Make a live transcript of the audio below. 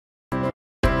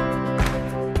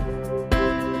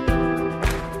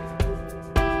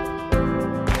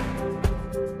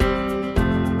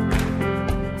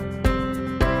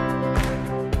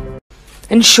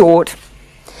In short,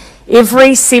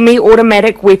 every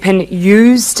semi-automatic weapon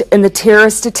used in the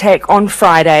terrorist attack on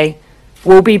Friday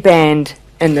will be banned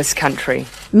in this country.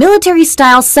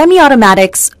 Military-style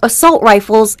semi-automatics, assault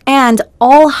rifles, and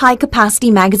all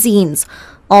high-capacity magazines.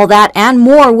 All that and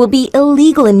more will be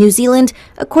illegal in New Zealand,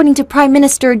 according to Prime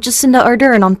Minister Jacinda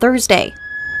Ardern on Thursday.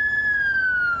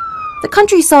 The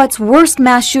country saw its worst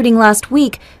mass shooting last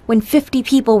week when 50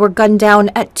 people were gunned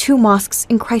down at 2 mosques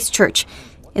in Christchurch.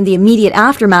 In the immediate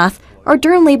aftermath,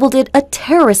 Ardern labelled it a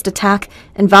terrorist attack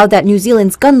and vowed that New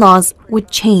Zealand's gun laws would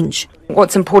change.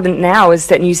 What's important now is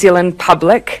that New Zealand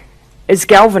public is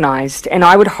galvanised, and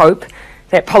I would hope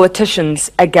that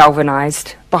politicians are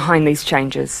galvanised behind these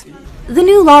changes. The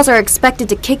new laws are expected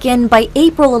to kick in by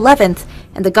April 11th,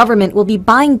 and the government will be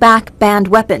buying back banned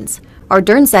weapons.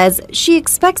 Ardern says she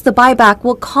expects the buyback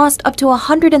will cost up to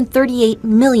 $138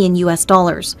 million.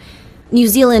 New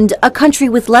Zealand, a country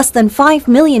with less than 5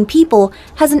 million people,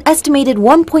 has an estimated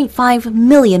 1.5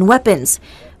 million weapons.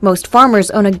 Most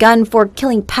farmers own a gun for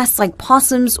killing pests like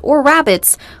possums or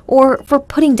rabbits, or for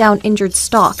putting down injured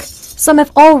stock. Some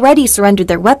have already surrendered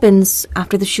their weapons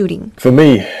after the shooting. For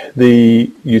me,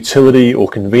 the utility or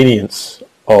convenience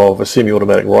of a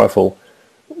semi-automatic rifle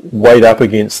weighed up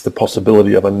against the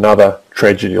possibility of another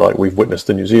tragedy like we've witnessed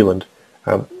in New Zealand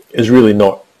is really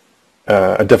not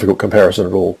a difficult comparison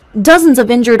at all. Dozens of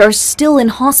injured are still in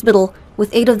hospital, with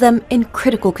 8 of them in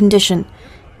critical condition.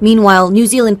 Meanwhile, New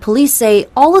Zealand police say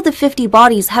all of the 50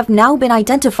 bodies have now been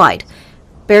identified.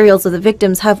 Burials of the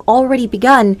victims have already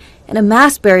begun, and a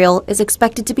mass burial is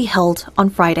expected to be held on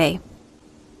Friday.